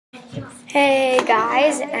Hey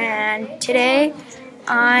guys, and today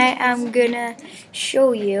I am gonna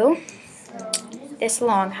show you this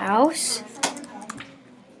longhouse.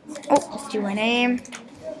 Oh, let's do my name.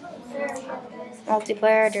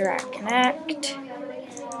 Multiplayer, direct connect.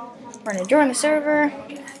 We're gonna join the server.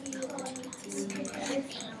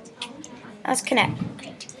 Let's connect.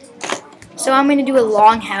 So I'm gonna do a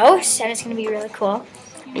longhouse, and it's gonna be really cool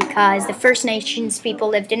because the First Nations people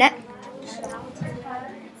lived in it.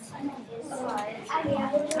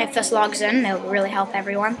 If this logs in, it'll really help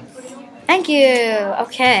everyone. Thank you.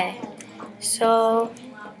 Okay, so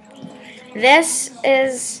this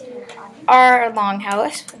is our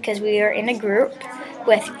longhouse because we are in a group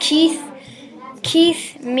with Keith,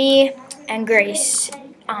 me, and Grace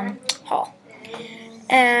Hall.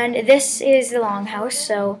 And this is the longhouse.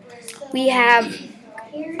 So we have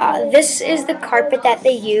this is the carpet that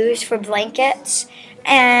they use for blankets,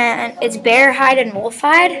 and it's bear hide and wolf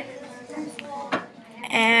hide.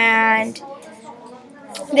 And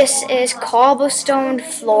this is cobblestone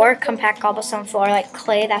floor, compact cobblestone floor, like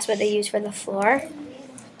clay. That's what they use for the floor.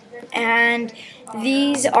 And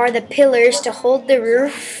these are the pillars to hold the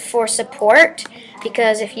roof for support,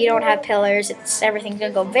 because if you don't have pillars, everything's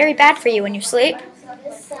going to go very bad for you when you sleep.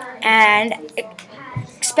 And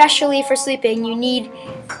especially for sleeping, you need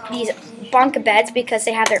these bunk beds because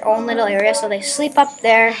they have their own little area, so they sleep up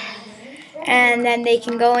there. And then they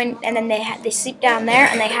can go in, and then they sleep down there,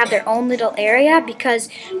 and they have their own little area because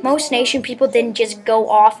most nation people didn't just go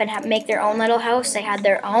off and make their own little house. They had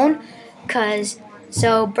their own,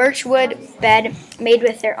 so birchwood bed made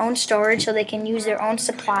with their own storage, so they can use their own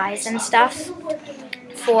supplies and stuff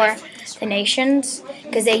for the nations,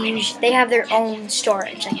 because they have their own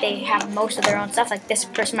storage. Like they have most of their own stuff. Like this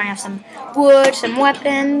person might have some wood, some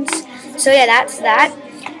weapons. So yeah, that's that.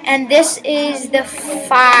 And this is the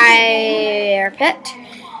fire pit,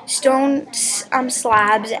 stone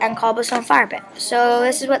slabs, and cobblestone fire pit. So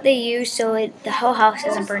this is what they use so the whole house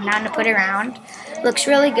doesn't burn down, to put it around. Looks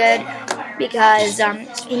really good because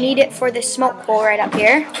you need it for the smoke hole right up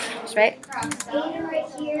here. That's right.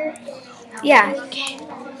 Yeah.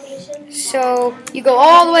 So you go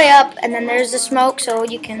all the way up, and then there's the smoke, so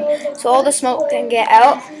all the smoke can get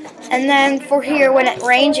out. And then for here, when it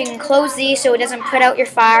rains, you can close these so it doesn't put out your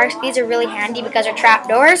fires. These are really handy because they're trap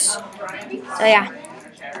doors. So yeah.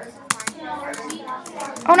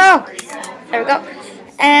 Oh no! There we go.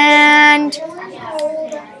 And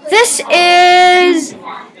this is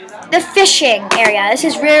the fishing area. This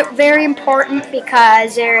is very important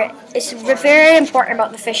because it's very important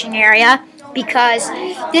about the fishing area, because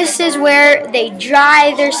this is where they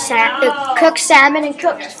dry their cook salmon and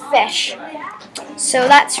cooked fish. So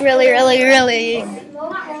that's really good.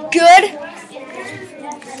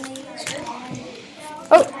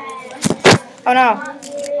 Oh no.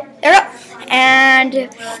 There we go. And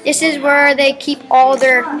this is where they keep all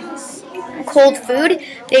their cold food.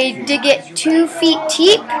 They dig it 2 feet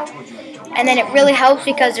deep, and then it really helps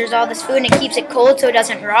because there's all this food and it keeps it cold so it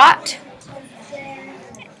doesn't rot.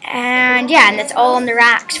 And yeah, and it's all on the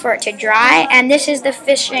racks for it to dry. And this is the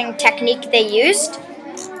fishing technique they used.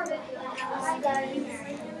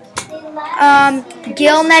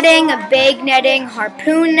 Gill netting, bag netting,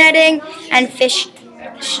 harpoon netting, and fish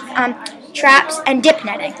traps and dip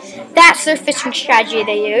netting. That's their fishing strategy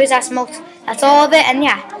they use. That's all of it, and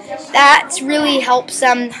yeah, that really helps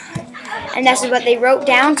them. And this is what they wrote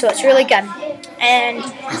down, so it's really good. And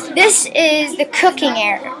this is the cooking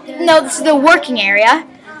area. No, this is the working area,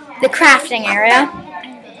 the crafting area.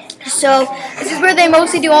 So this is where they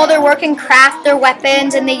mostly do all their work and craft their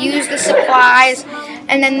weapons, and they use the supplies,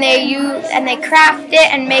 and then they craft it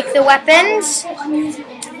and make the weapons,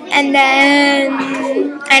 and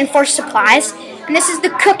for supplies. And this is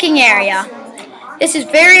the cooking area. This is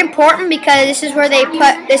very important because this is where they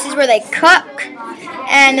cook,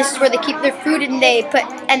 and this is where they keep their food, and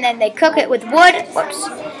then they cook it with wood. Whoops.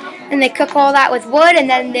 And they cook all that with wood, and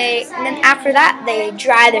then after that they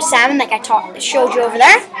dry their salmon, like I showed you over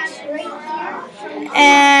there.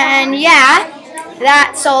 And yeah,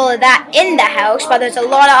 that's all of that in the house, but there's a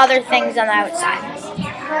lot of other things on the outside.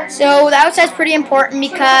 So the outside's pretty important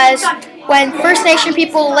because when First Nation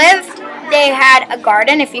people lived, they had a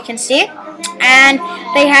garden, if you can see, and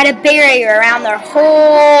they had a barrier around their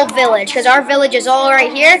whole village, because our village is all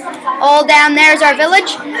right here. All down there is our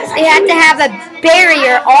village. They had to have a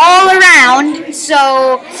barrier all around,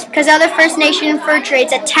 so because other First Nation fur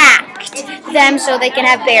trades attacked them, so they can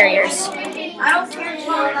have barriers.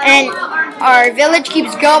 And our village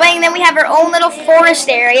keeps going. Then we have our own little forest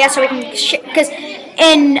area, so we can, because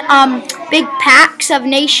in big packs of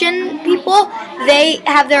nation people, they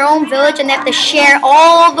have their own village and they have to share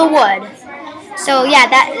all the wood. So yeah,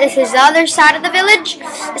 this is the other side of the village.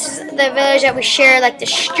 This is the village that we share like the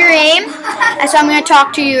stream. That's what I'm going to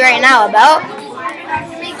talk to you right now about.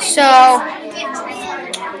 So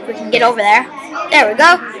we can get over there. There we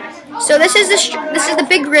go. So this is the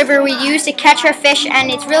big river we use to catch our fish, and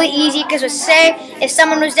it's really easy because say if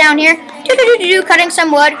someone was down here cutting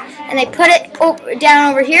some wood and they put it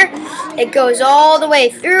down over here, it goes all the way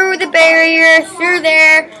through the barrier, through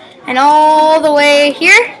there, and all the way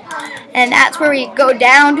here. And that's where we go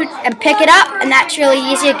down and pick it up, and that's really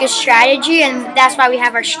easy, a good strategy, and that's why we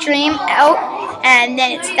have our stream out. And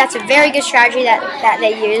then that's a very good strategy that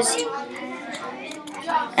they used.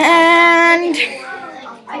 And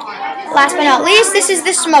last but not least, this is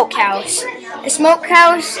the smokehouse. The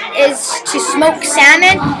smokehouse is to smoke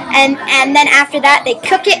salmon, and then after that they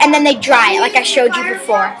cook it and then they dry it, like I showed you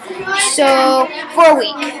before. So for a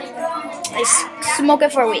week. They smoke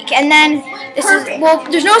it for a week. And then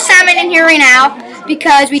there's no salmon in here right now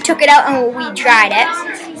because we took it out and we dried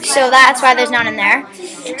it. So that's why there's none in there.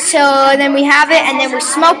 So then we have it and then we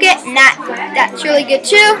smoke it, and that's really good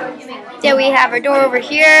too. Then we have our door over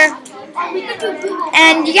here.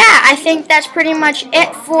 And yeah, I think that's pretty much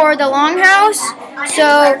it for the longhouse.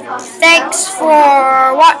 So thanks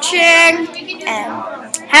for watching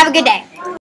and have a good day.